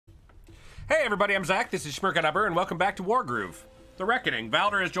Hey everybody, I'm Zach, this is schmerkadabur, and welcome back to Wargroove. The Reckoning.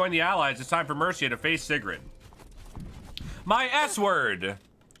 Valder has joined the Allies. It's time for Mercia to face Sigrid. My S-word!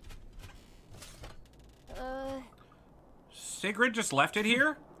 Sigrid just left it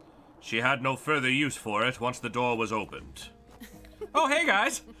here? She had no further use for it once the door was opened. Oh, hey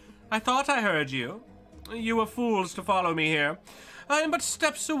guys! I thought I heard you. You were fools to follow me here. I am but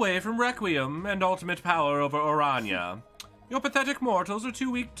steps away from Requiem and ultimate power over Orania. Your pathetic mortals are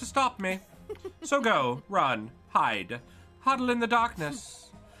too weak to stop me. So go, run, hide, huddle in the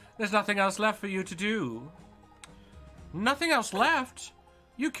darkness. There's nothing else left for you to do. Nothing else left?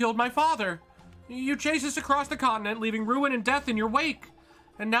 You killed my father. You chased us across the continent, leaving ruin and death in your wake.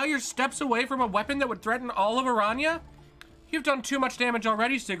 And now you're steps away from a weapon that would threaten all of Orania? You've done too much damage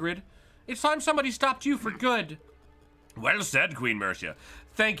already, Sigrid. It's time somebody stopped you for good. Well said, Queen Mercia.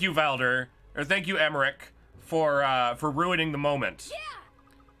 Thank you, Valder, or thank you, Emmerich, for ruining the moment. Yeah.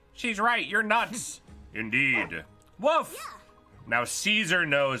 She's right, you're nuts. Indeed. Woof! Yeah. Now Caesar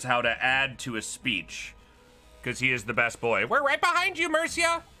knows how to add to a speech, because he is the best boy. We're right behind you,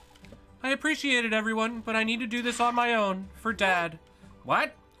 Mercia! I appreciate it, everyone, but I need to do this on my own, for Dad.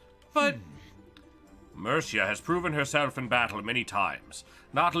 What? But... Mercia has proven herself in battle many times,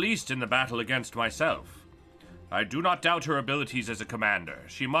 not least in the battle against myself. I do not doubt her abilities as a commander.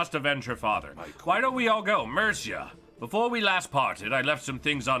 She must avenge her father. Why don't we all go? Mercia, before we last parted, I left some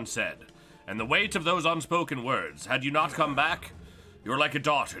things unsaid. And the weight of those unspoken words, had you not come back, you're like a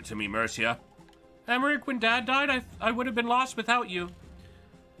daughter to me, Mercia. Emmerich, when Dad died, I would have been lost without you.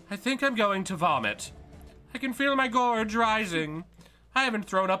 I think I'm going to vomit. I can feel my gorge rising. I haven't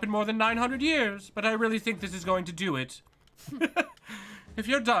thrown up in more than 900 years, but I really think this is going to do it. If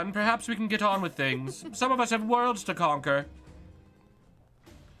you're done, perhaps we can get on with things. Some of us have worlds to conquer.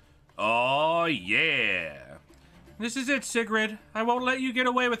 Oh, yeah. This is it, Sigrid. I won't let you get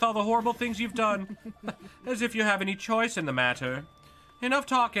away with all the horrible things you've done. As if you have any choice in the matter. Enough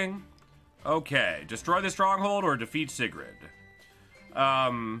talking. Okay, destroy the stronghold or defeat Sigrid.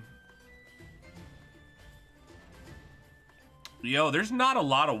 Yo, there's not a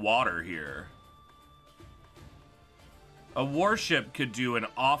lot of water here. A warship could do an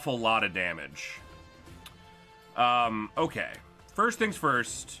awful lot of damage. Okay. First things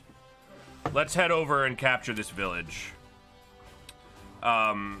first. Let's head over and capture this village.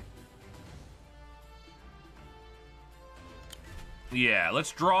 Yeah,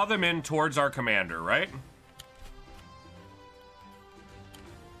 let's draw them in towards our commander, right?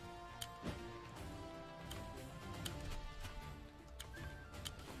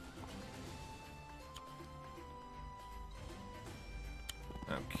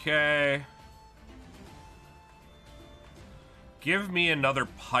 Okay. Give me another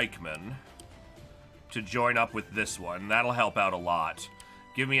pikeman to join up with this one. That'll help out a lot.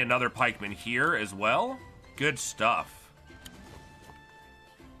 Give me another pikeman here as well. Good stuff.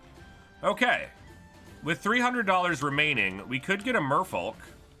 Okay. With $300 remaining, we could get a merfolk.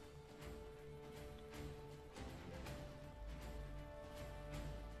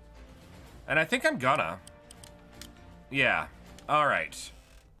 And I think I'm gonna. Yeah. All right.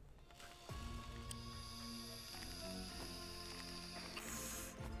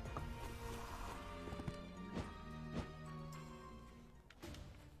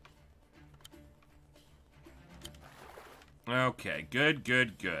 Okay, good,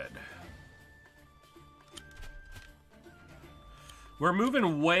 good, good. We're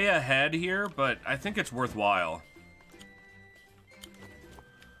moving way ahead here, but I think it's worthwhile.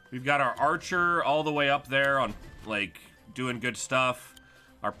 We've got our archer all the way up there on, like, doing good stuff.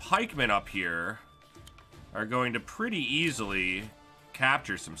 Our pikemen up here are going to pretty easily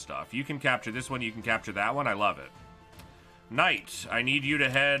capture some stuff. You can capture this one, you can capture that one. I love it. Knight, I need you to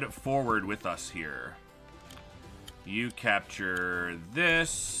head forward with us here. You capture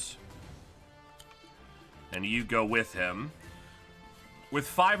this, and you go with him. With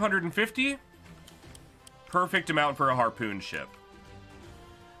 550, perfect amount for a harpoon ship.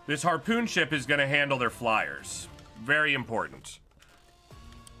 This harpoon ship is going to handle their flyers. Very important.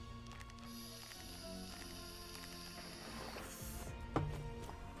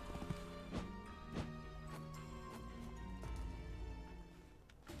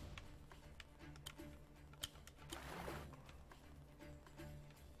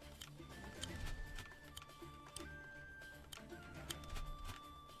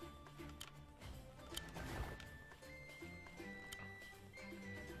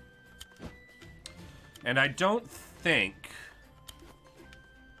 And I don't think...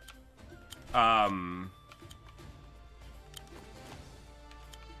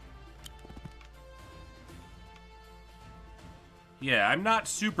 Yeah, I'm not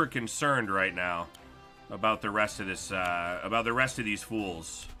super concerned right now about the rest of this, about the rest of these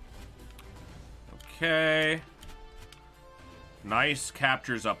fools. Okay. Nice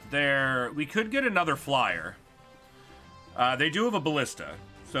captures up there. We could get another flyer. They do have a ballista,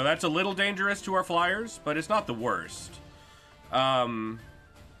 so that's a little dangerous to our flyers, but it's not the worst.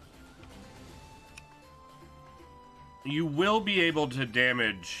 You will be able to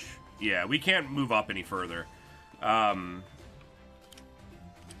damage... Yeah, we can't move up any further.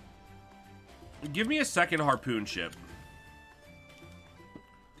 Give me a second harpoon ship.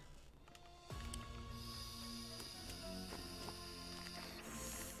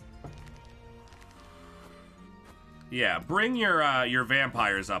 Yeah, bring your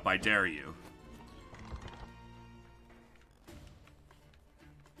vampires up, I dare you.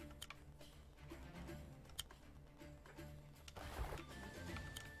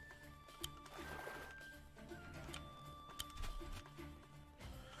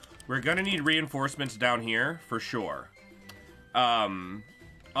 We're gonna need reinforcements down here, for sure.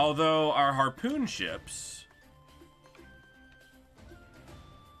 Although our harpoon ships...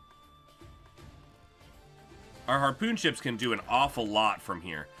 Our harpoon ships can do an awful lot from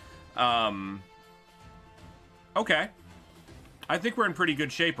here. Okay. I think we're in pretty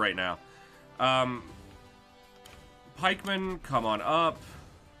good shape right now. Pikemen, come on up.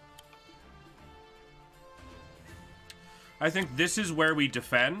 I think this is where we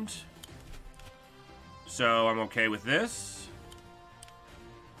defend. So I'm okay with this.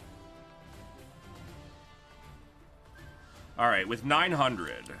 Alright, with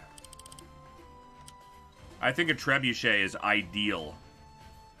 900. I think a trebuchet is ideal.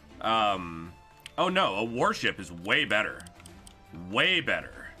 Oh no, a warship is way better. Way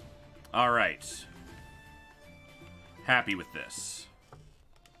better. Alright. Happy with this.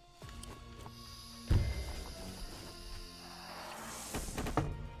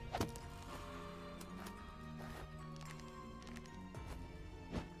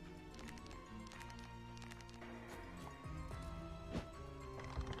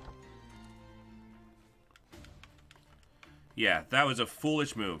 Yeah, that was a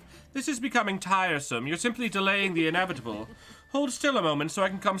foolish move. This is becoming tiresome. You're simply delaying the inevitable. Hold still a moment so I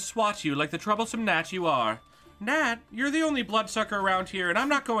can come swat you like the troublesome gnat you are. Gnat, you're the only bloodsucker around here, and I'm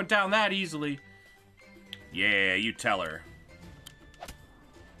not going down that easily. Yeah, you tell her.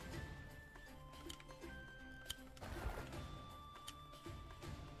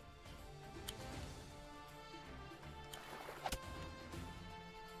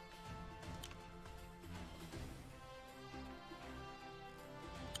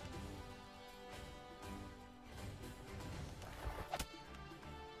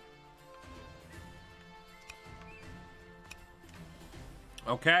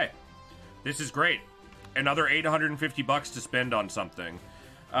 Okay. This is great. Another 850 bucks to spend on something.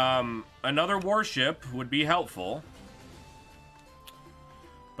 Another warship would be helpful,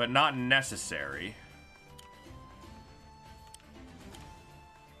 but not necessary.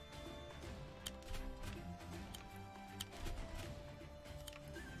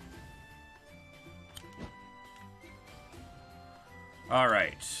 All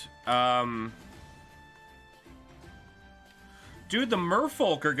right. Dude, the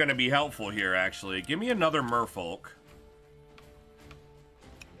merfolk are going to be helpful here, actually. Give me another merfolk.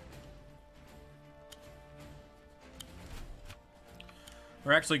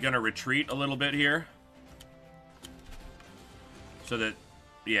 We're actually going to retreat a little bit here. So that,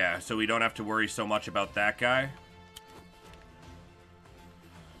 yeah, so we don't have to worry so much about that guy.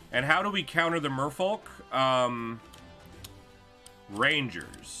 And how do we counter the merfolk?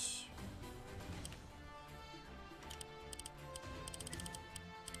 Rangers.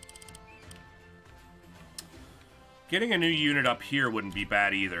 Getting a new unit up here wouldn't be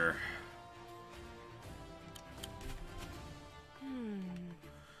bad either.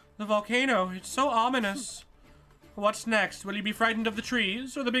 The volcano, it's so ominous. What's next? Will you be frightened of the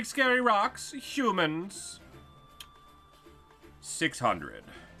trees or the big scary rocks? Humans. 600.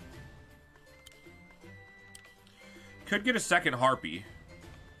 Could get a second harpy.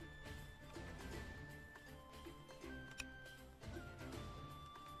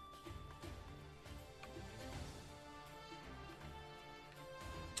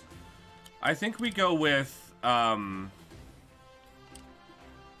 I think we go with an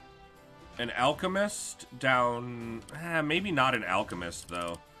alchemist down... maybe not an alchemist,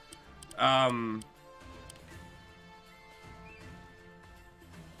 though.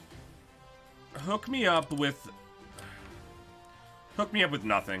 Hook me up with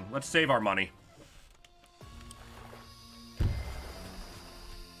nothing. Let's save our money.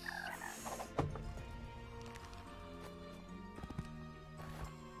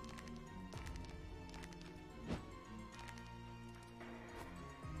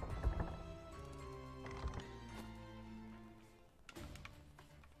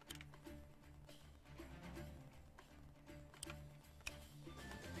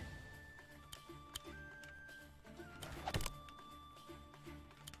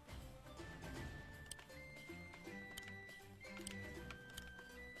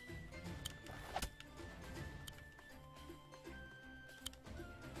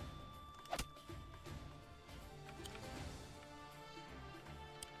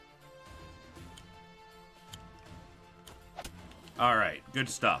 Alright, good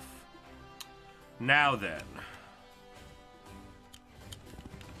stuff. Now then.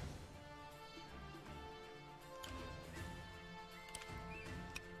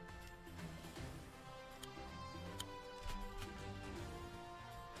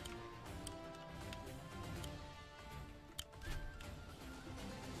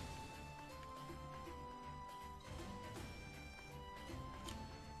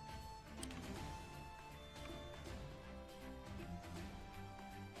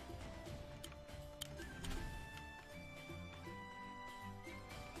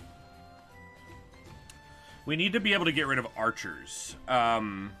 We need to be able to get rid of archers.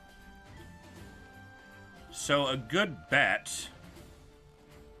 So a good bet...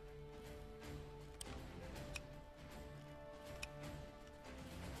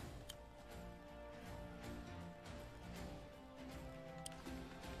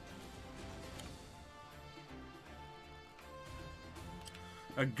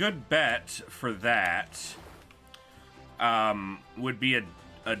 A good bet for that would be a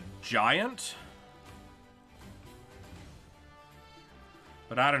giant.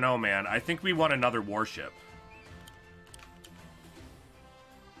 But I don't know, man. I think we want another warship.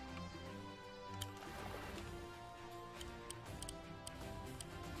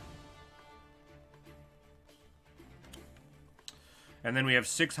 And then we have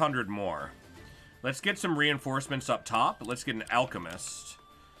 600 more. Let's get some reinforcements up top. Let's get an alchemist.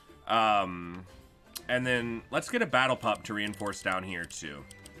 And then let's get a battle pup to reinforce down here, too.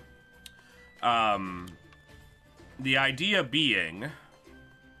 The idea being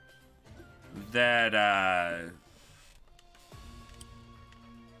that, I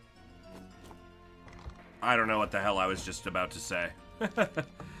don't know what the hell I was just about to say.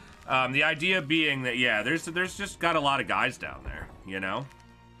 The idea being that, yeah, there's just got a lot of guys down there, you know?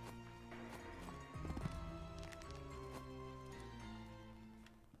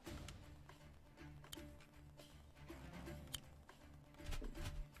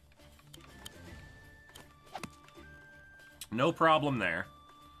 No problem there.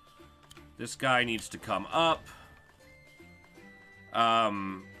 This guy needs to come up.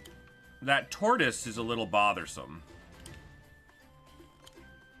 That tortoise is a little bothersome.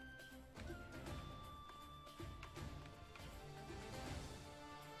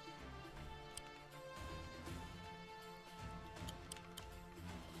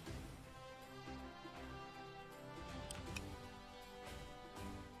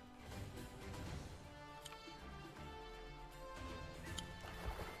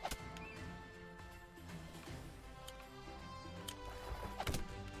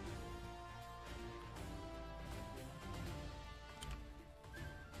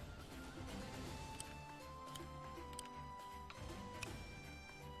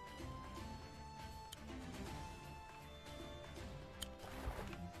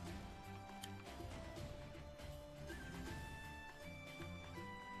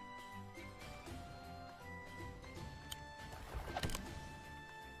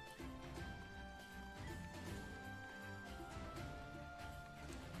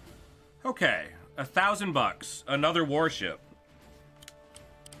 Okay, $1,000. Another warship.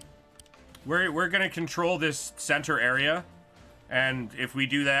 We're gonna control this center area, and if we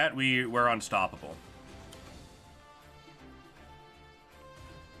do that, we're unstoppable.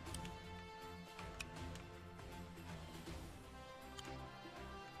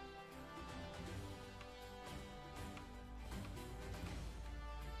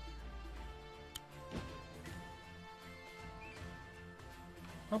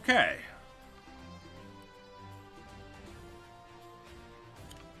 Okay.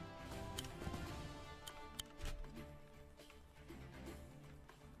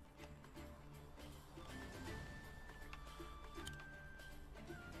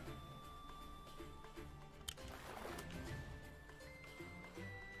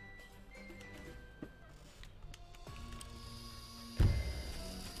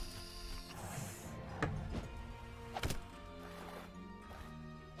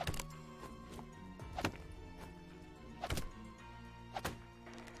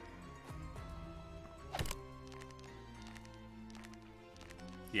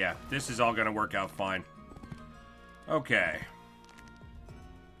 Yeah, this is all gonna work out fine. Okay.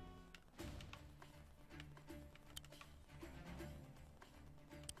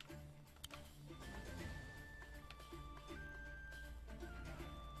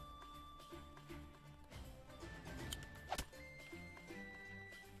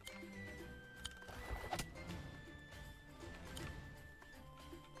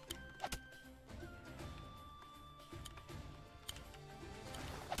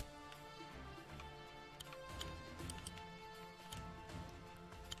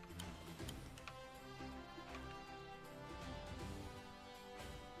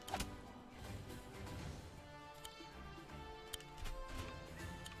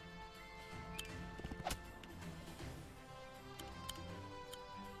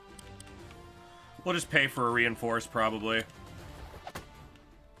 We'll just pay for a reinforce, probably.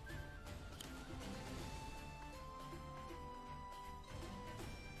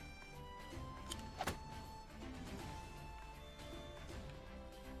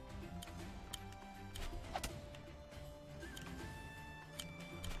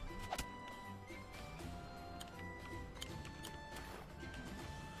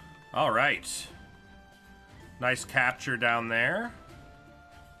 All right. Nice capture down there.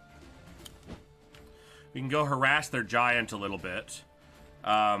 We can go harass their giant a little bit.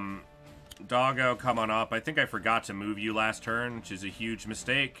 Doggo, come on up. I think I forgot to move you last turn, which is a huge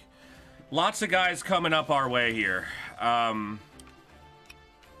mistake. Lots of guys coming up our way here.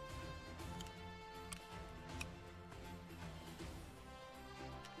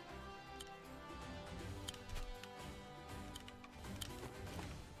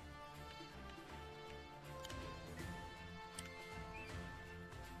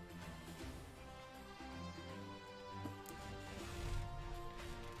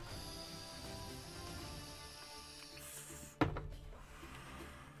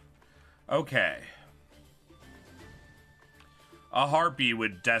 Okay. A harpy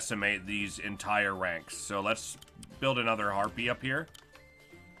would decimate these entire ranks. So let's build another harpy up here.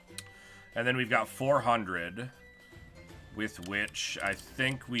 And then we've got 400, with which I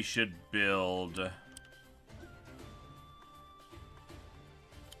think we should build a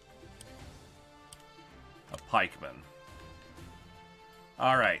pikeman.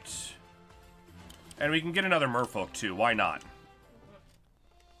 All right. And we can get another merfolk too. Why not?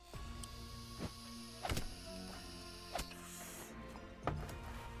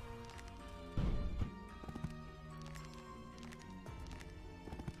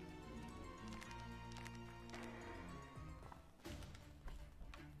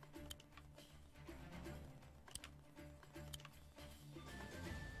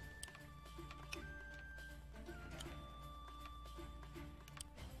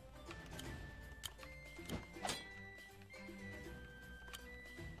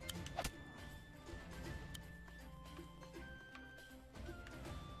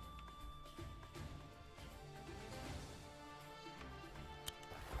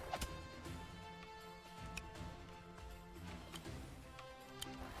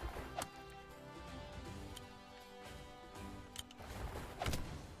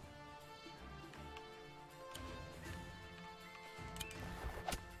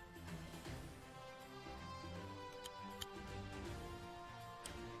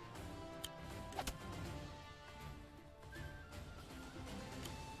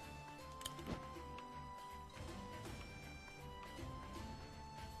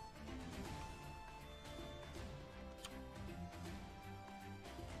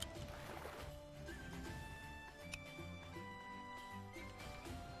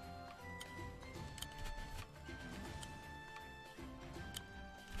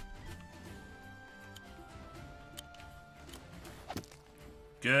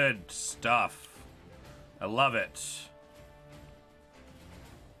 Good stuff. I love it.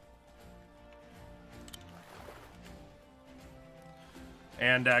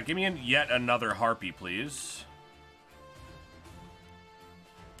 And give me yet another harpy, please.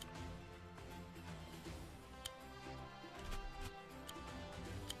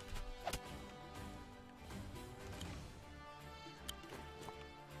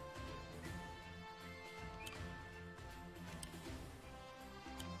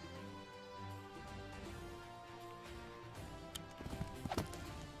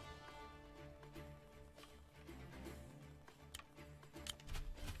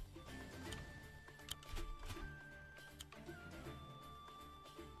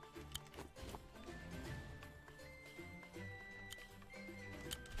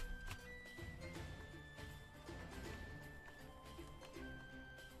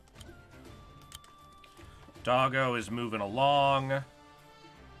 Doggo is moving along.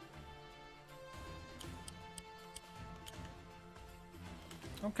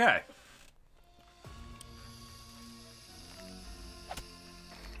 Okay.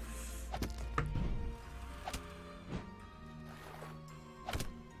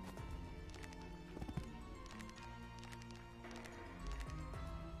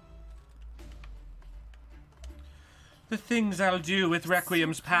 The things I'll do with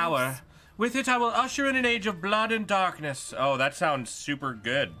Requiem's power. With it, I will usher in an age of blood and darkness. Oh, that sounds super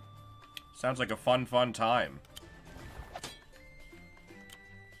good. Sounds like a fun, fun time.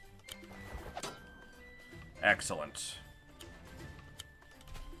 Excellent.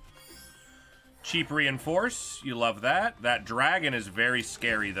 Cheap reinforce. You love that. That dragon is very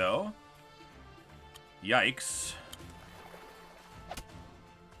scary, though. Yikes.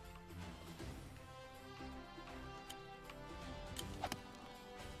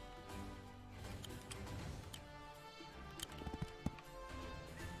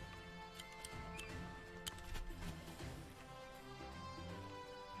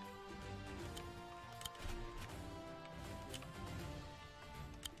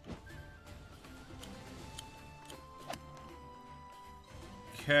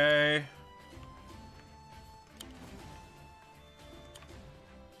 Okay.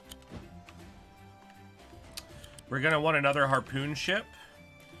 We're gonna want another harpoon ship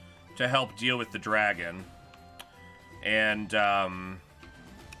to help deal with the dragon. And,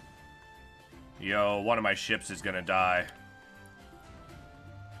 yo, one of my ships is gonna die.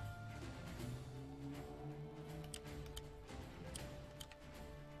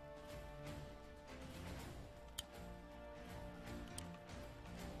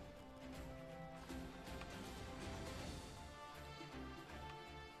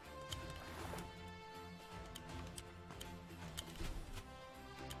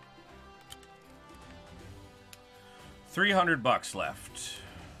 $300 left.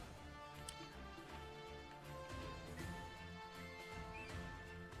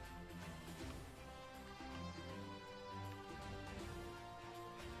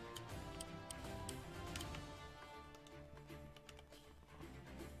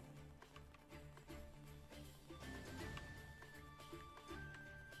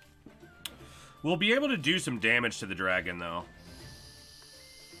 We'll be able to do some damage to the dragon, though.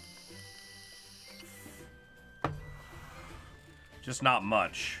 Just not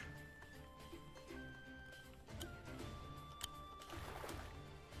much.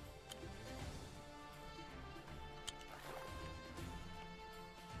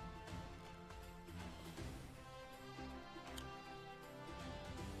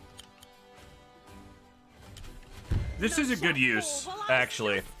 This is a good use,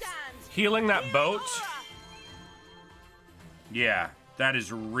 actually. Healing that boat. Yeah, that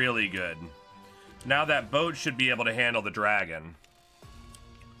is really good. Now that boat should be able to handle the dragon.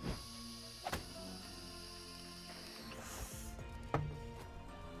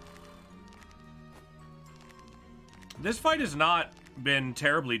 This fight has not been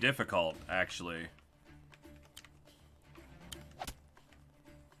terribly difficult, actually.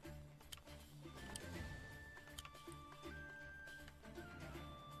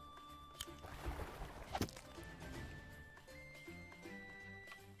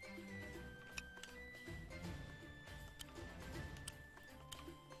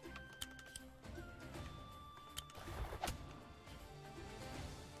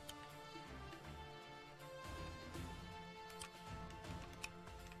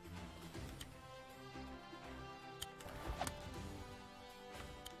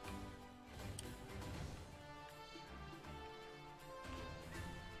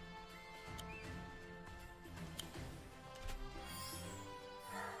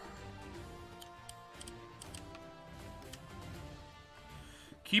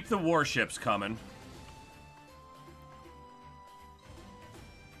 Keep the warships coming.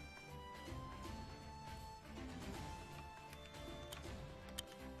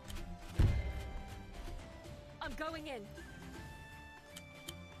 I'm going in.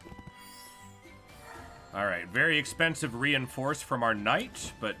 All right, very expensive reinforce from our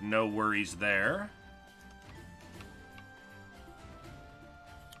knight, but no worries there.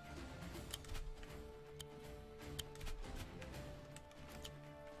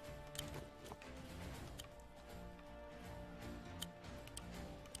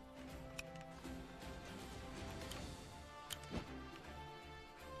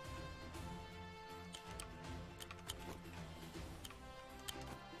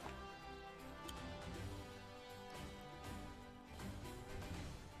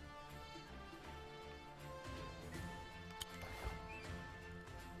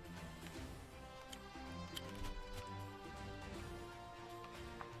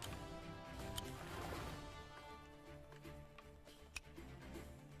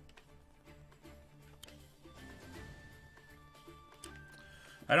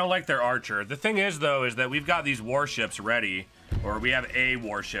 I don't like their archer. The thing is, though, is that we've got these warships ready, or we have a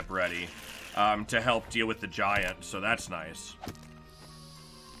warship ready, to help deal with the giant, so that's nice.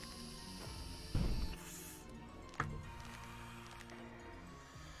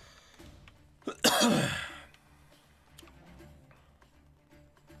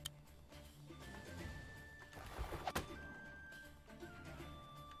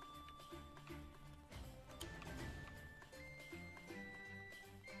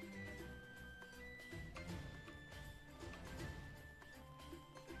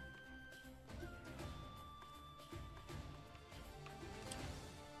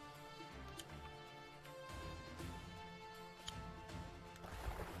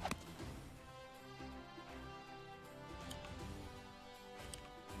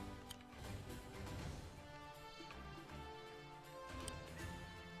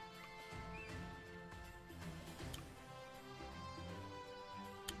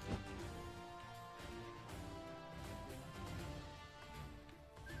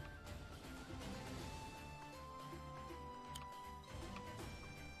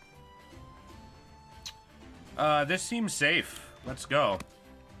 This seems safe. Let's go.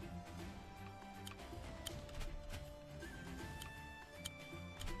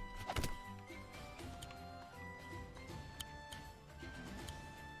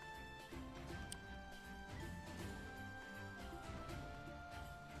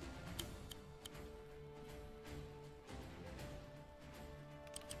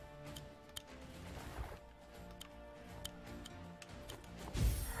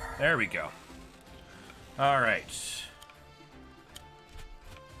 There we go. All right.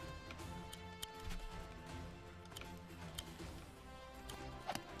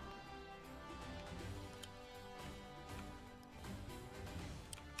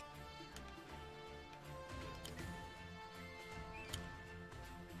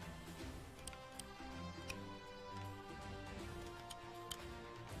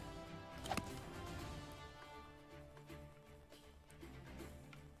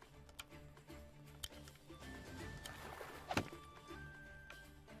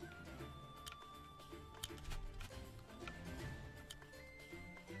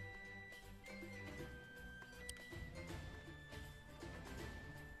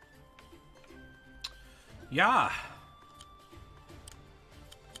 Yeah.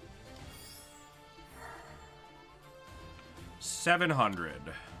 $700.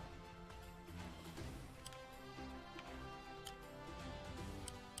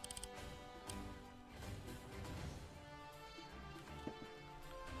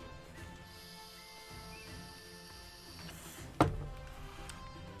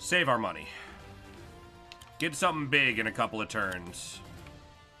 Save our money. Get something big in a couple of turns.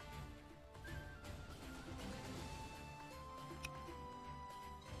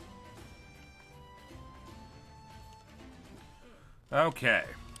 Okay.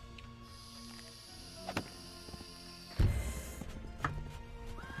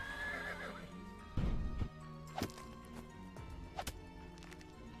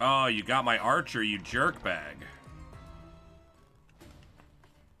 Oh, you got my archer, you jerkbag.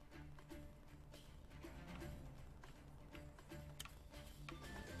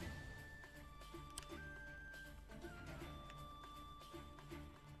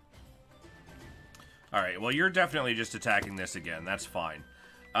 Alright, well, you're definitely just attacking this again. That's fine.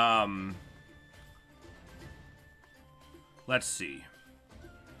 Let's see.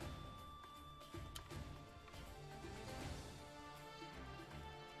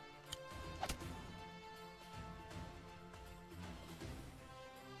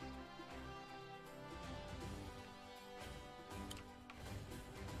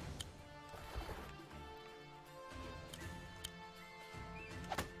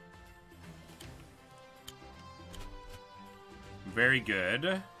 Very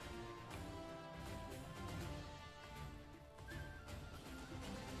good.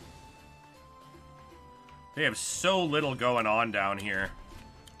 They have so little going on down here.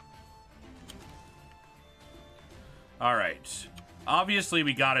 Alright. Obviously,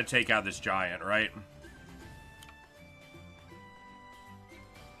 we gotta take out this giant, right?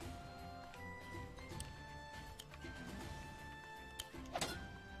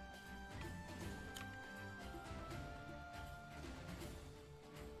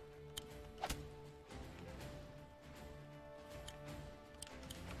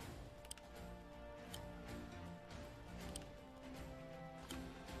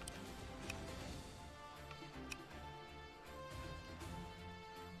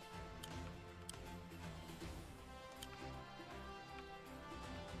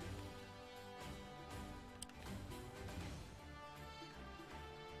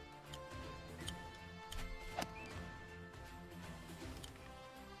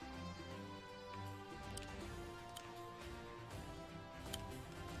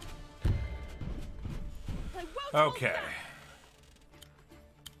 Okay.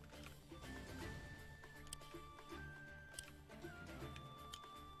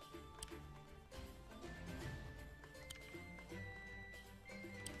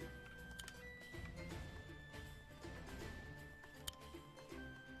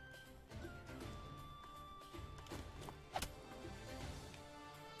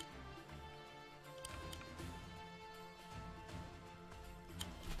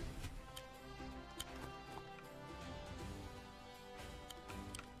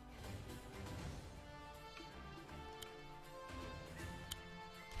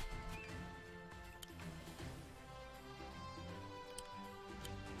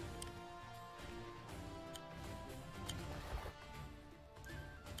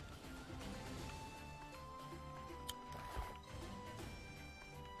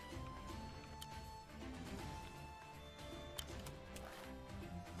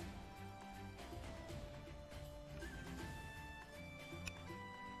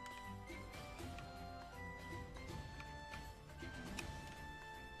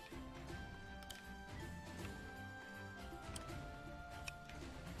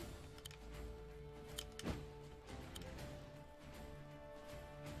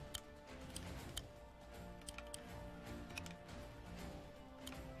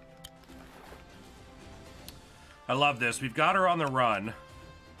 I love this. We've got her on the run.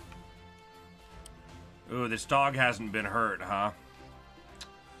 Ooh, this dog hasn't been hurt, huh?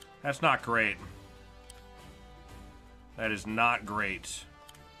 That's not great. That is not great.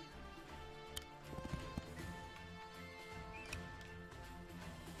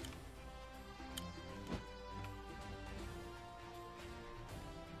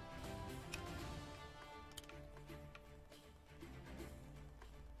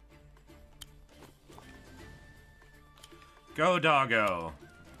 Go, doggo.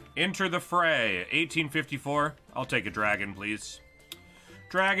 Enter the fray. 1854. I'll take a dragon, please.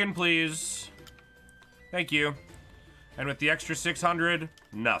 Dragon, please. Thank you. And with the extra 600,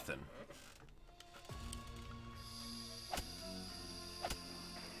 nothing.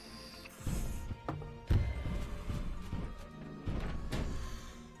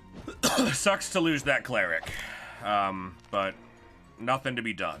 Sucks to lose that cleric. But nothing to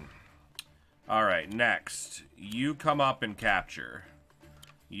be done. Alright, next. You come up and capture.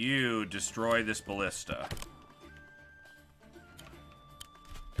 You destroy this ballista.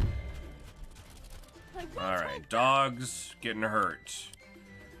 Alright, dogs getting hurt.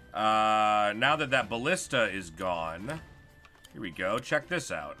 Now that that ballista is gone, here we go. Check this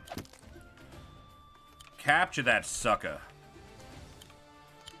out. Capture that sucker.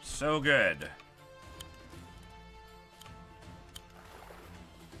 So good.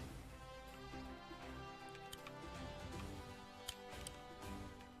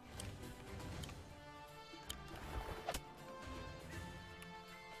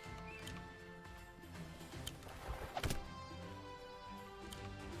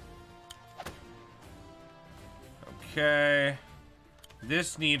 Okay.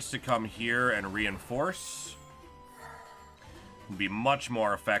 This needs to come here and reinforce. It'll be much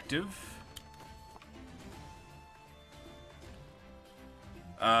more effective.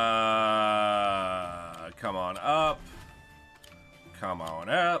 Come on up. Come on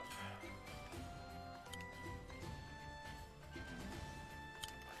up.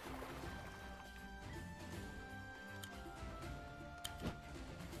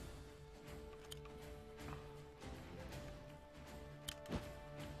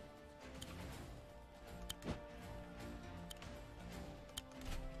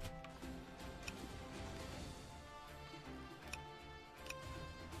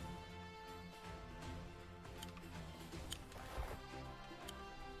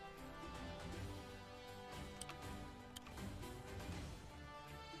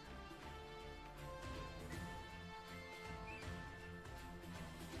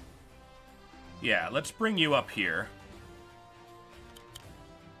 Yeah, let's bring you up here.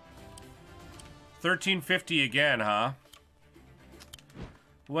 1350 again, huh?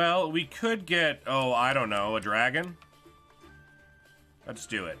 Well, we could get, oh, I don't know, a dragon? Let's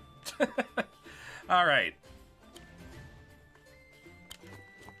do it. All right.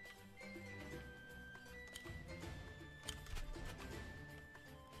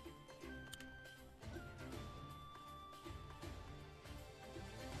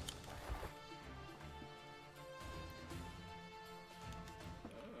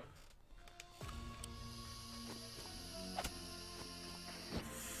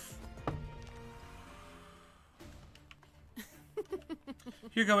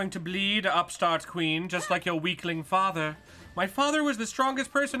 You're going to bleed, upstart queen, just like your weakling father. My father was the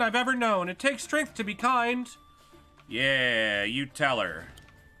strongest person I've ever known. It takes strength to be kind. Yeah, you tell her.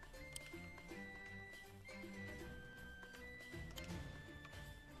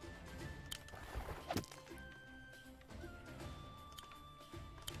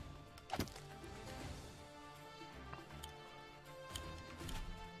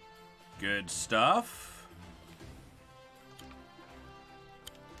 Good stuff.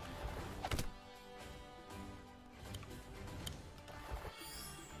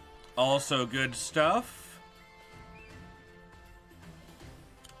 Also good stuff.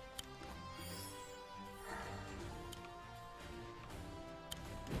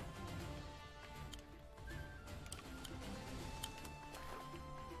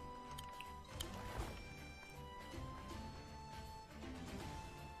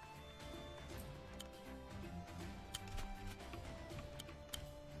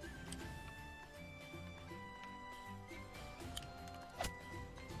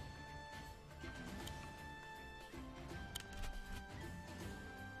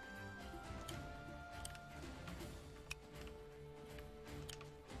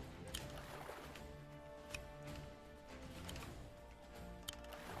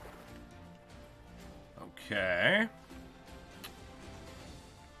 Okay.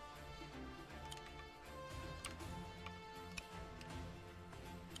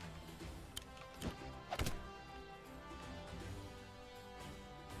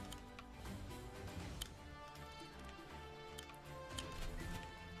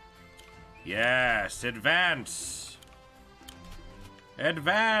 Yes, advance.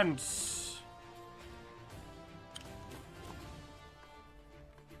 Advance.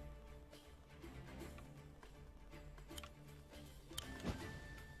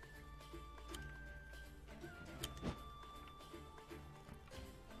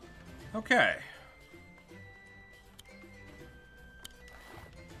 Okay.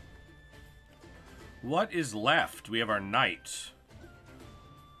 What is left? We have our knight.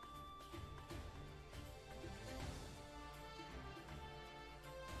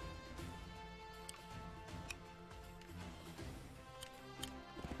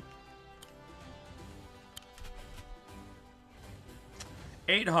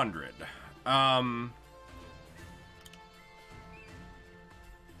 $800.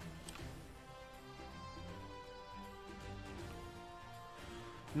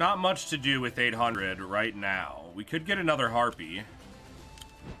 Not much to do with 800 right now. We could get another harpy.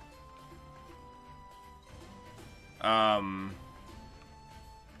 Nah.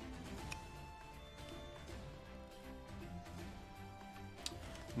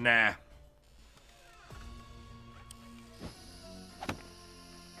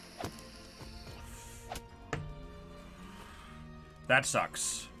 That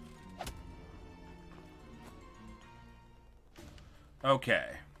sucks. Okay.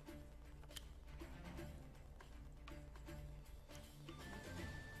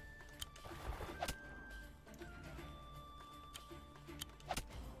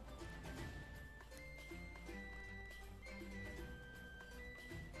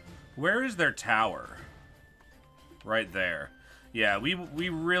 Where is their tower? Right there. Yeah, we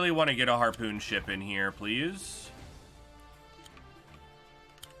really want to get a harpoon ship in here, please.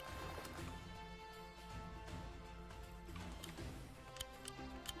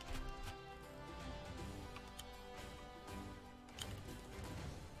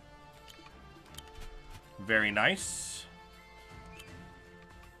 Very nice.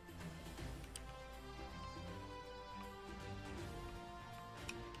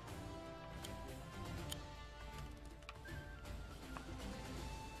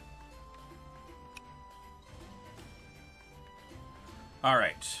 All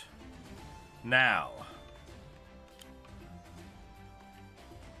right. Now.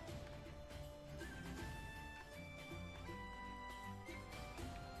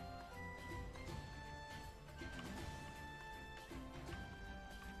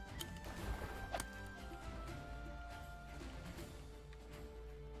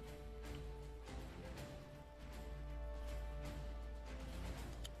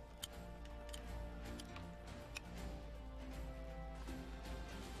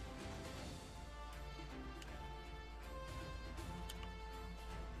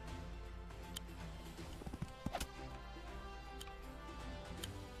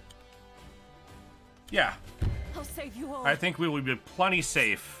 Yeah. I'll save you all. I think we will be plenty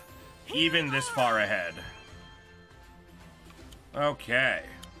safe, even this far ahead. Okay.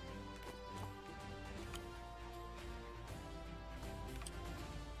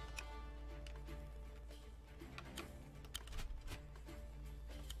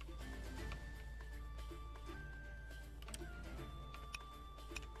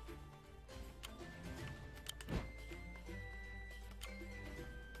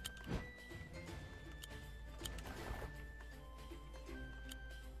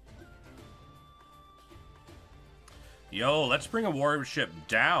 Yo, let's bring a warship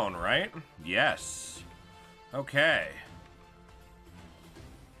down, right? Yes. Okay.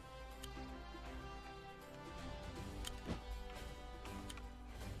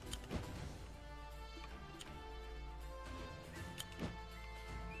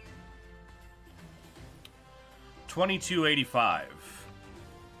 $22.85.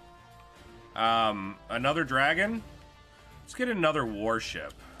 Another dragon? Let's get another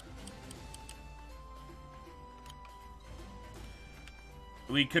warship.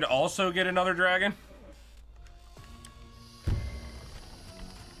 We could also get another dragon.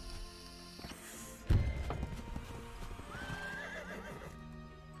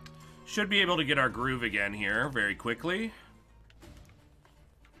 Should be able to get our groove again here very quickly.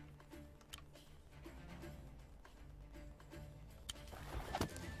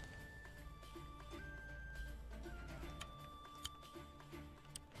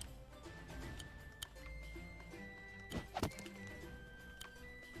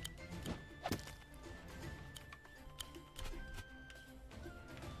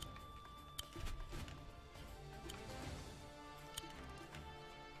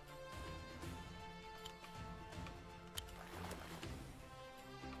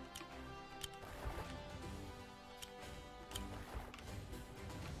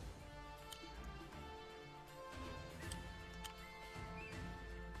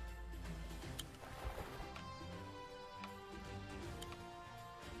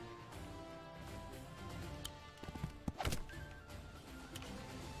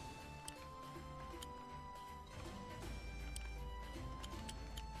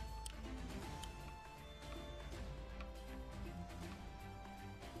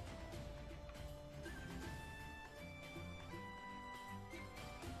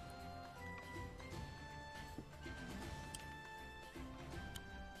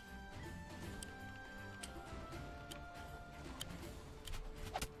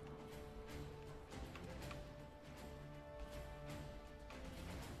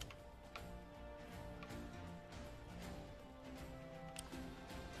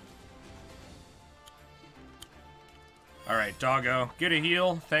 Alright, doggo. Get a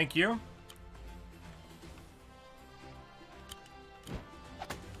heal. Thank you.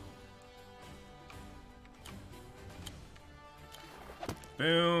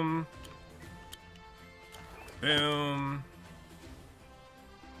 Boom. Boom.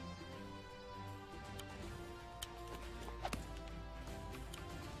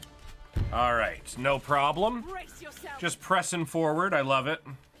 Alright, no problem. Brace yourself. Just pressing forward. I love it.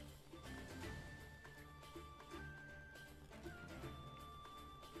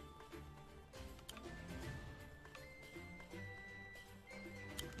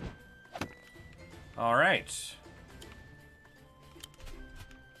 All right.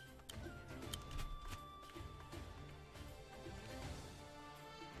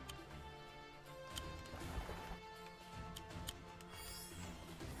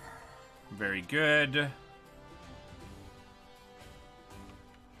 Very good.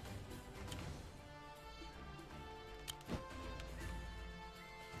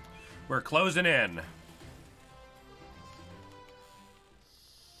 We're closing in.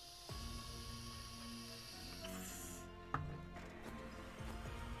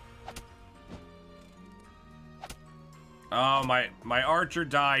 Oh, my archer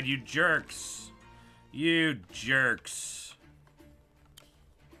died, you jerks. You jerks.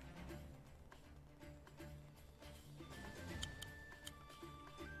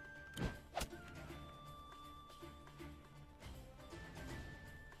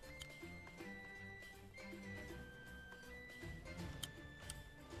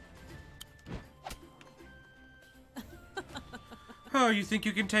 Oh, you think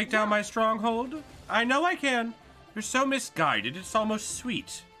you can take down my stronghold? I know I can. You're so misguided, it's almost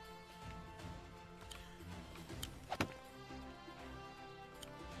sweet.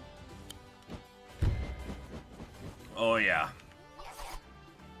 Oh, yeah.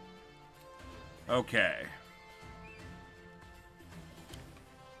 Okay.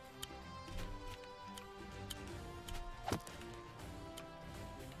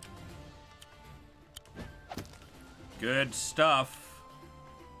 Good stuff.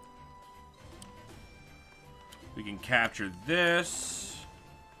 We can capture this.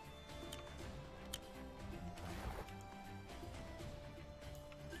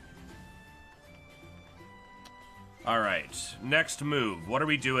 All right, next move. What are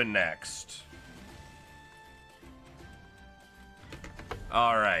we doing next?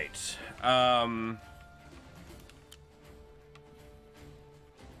 All right.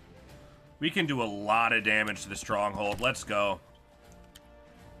 We can do a lot of damage to the stronghold. Let's go.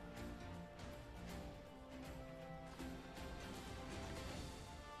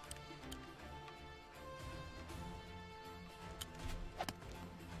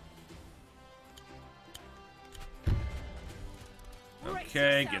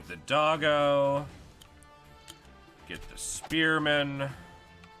 Okay, get the doggo. Get the spearman.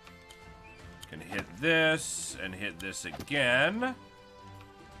 Can hit this and hit this again.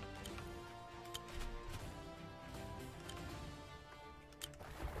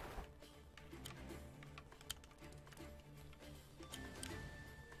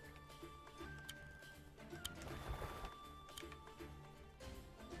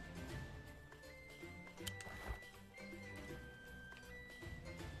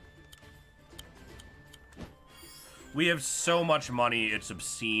 We have so much money, it's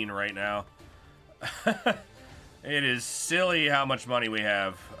obscene right now. It is silly how much money we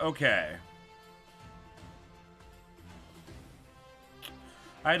have. Okay.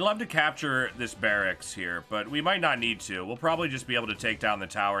 I'd love to capture this barracks here, but we might not need to. We'll probably just be able to take down the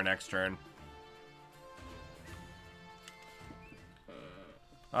tower next turn.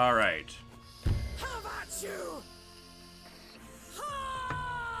 All right. How about you?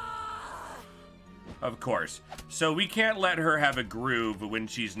 Of course. So we can't let her have a groove when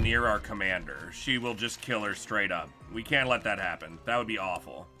she's near our commander. She will just kill her straight up. We can't let that happen. That would be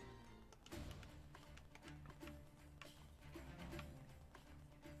awful.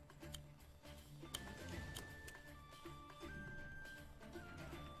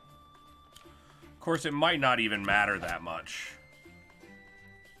 Of course, it might not even matter that much.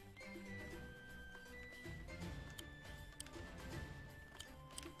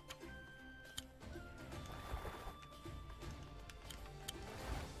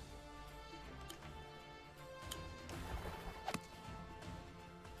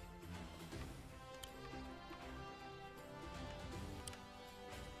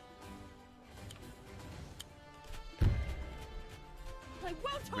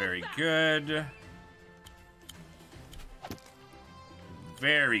 Very good.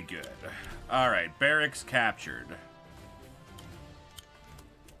 Very good. All right, barracks captured.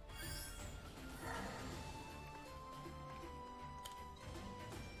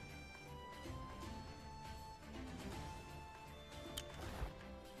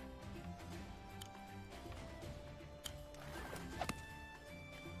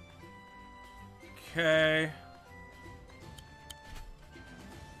 Okay.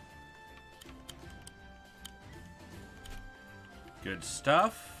 Good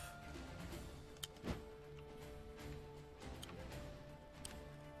stuff.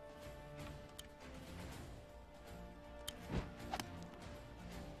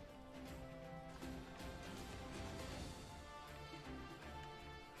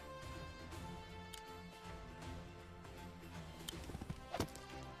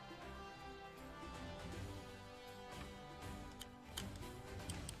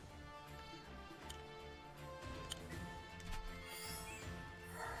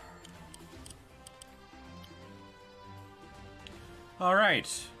 All right.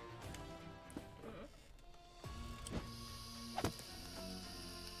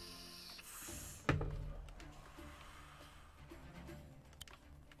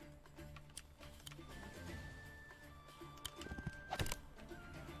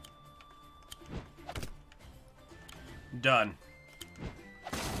 Done.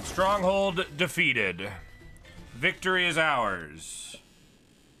 Stronghold defeated. Victory is ours.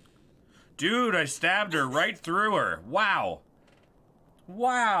 Dude, I stabbed her right through her. Wow.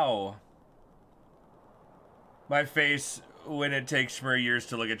 Wow. My face when it takes Schmer years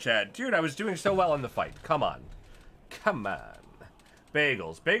to look at chat. Dude, I was doing so well in the fight. Come on. Come on.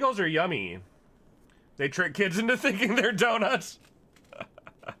 Bagels. Bagels are yummy. They trick kids into thinking they're donuts.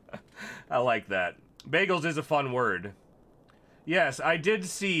 I like that. Bagels is a fun word. Yes, I did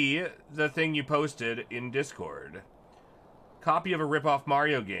see the thing you posted in Discord. Copy of a rip-off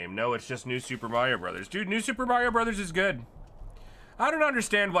Mario game. No, it's just New Super Mario Brothers. Dude, New Super Mario Brothers is good. I don't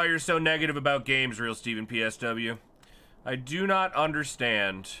understand why you're so negative about games, Real Steven PSW. I do not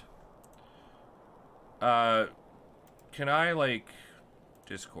understand. Can I, like,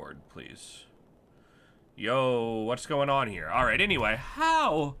 Discord, please? Yo, what's going on here? All right, anyway,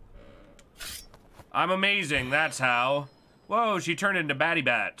 how? I'm amazing, that's how. Whoa, she turned into Batty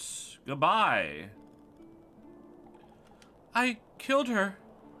Bats. Goodbye. I killed her.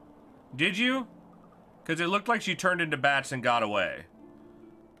 Did you? Because it looked like she turned into bats and got away.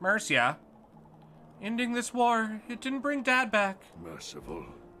 Mercia. Ending this war, it didn't bring Dad back. Merciful.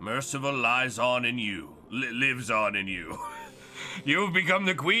 Merciful lies on in you. Lives on in you. You've become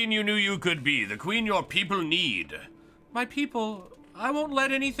the queen you knew you could be. The queen your people need. My people, I won't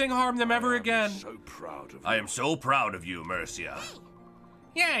let anything harm them ever again. I'm so proud of you. I am so proud of you, Mercia.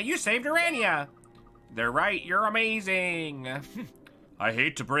 Yeah, you saved Urania. They're right, you're amazing. I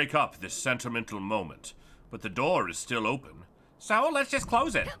hate to break up this sentimental moment, but the door is still open. So let's just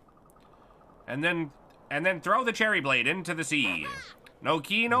close it. And then throw the cherry blade into the sea. No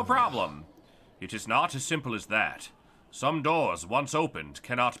key, no problem. It is not as simple as that. Some doors, once opened,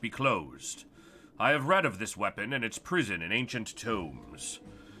 cannot be closed. I have read of this weapon and its prison in ancient tomes.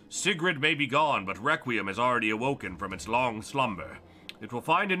 Sigrid may be gone, but Requiem has already awoken from its long slumber. It will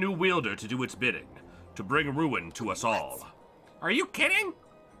find a new wielder to do its bidding, to bring ruin to us all. Are you kidding?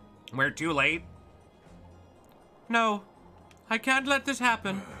 We're too late. No, I can't let this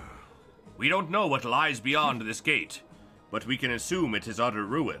happen. We don't know what lies beyond this gate, but we can assume it is utter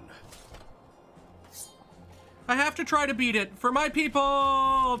ruin. I have to try to beat it for my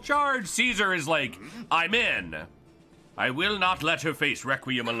people. Charge! Caesar is like, I'm in. I will not let her face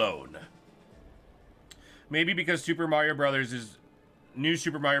Requiem alone. Maybe because New Super Mario Brothers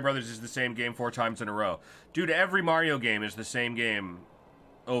is the same game 4 times in a row. Dude, every Mario game is the same game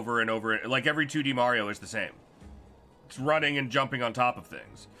over and over. Like, every 2D Mario is the same. It's running and jumping on top of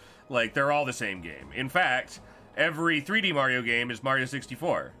things. Like, they're all the same game. In fact, every 3D Mario game is Mario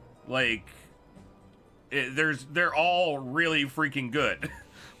 64. Like, they're all really freaking good.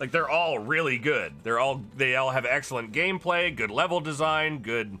 Like, they're all really good. They all have excellent gameplay, good level design,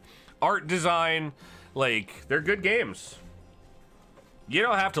 good art design. Like, they're good games. You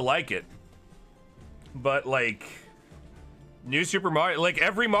don't have to like it. But, like, New Super Mario, like,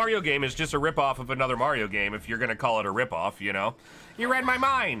 every Mario game is just a ripoff of another Mario game if you're gonna call it a ripoff, you know? You read my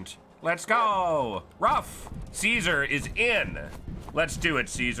mind. Let's go. Rough. Caesar is in. Let's do it,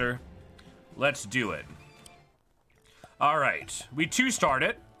 Caesar. Let's do it. All right. We 2-starred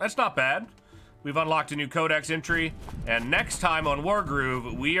it. That's not bad. We've unlocked a new codex entry. And next time on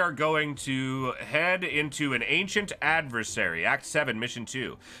Wargroove, we are going to head into an ancient adversary. Act 7, Mission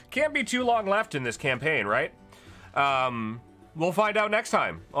 2. Can't be too long left in this campaign, right? We'll find out next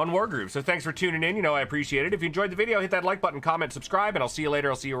time on Wargroove. So thanks for tuning in. You know I appreciate it. If you enjoyed the video, hit that like button, comment, subscribe, and I'll see you later.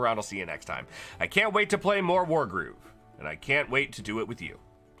 I'll see you around. I'll see you next time. I can't wait to play more Wargroove, and I can't wait to do it with you.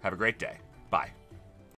 Have a great day. Bye.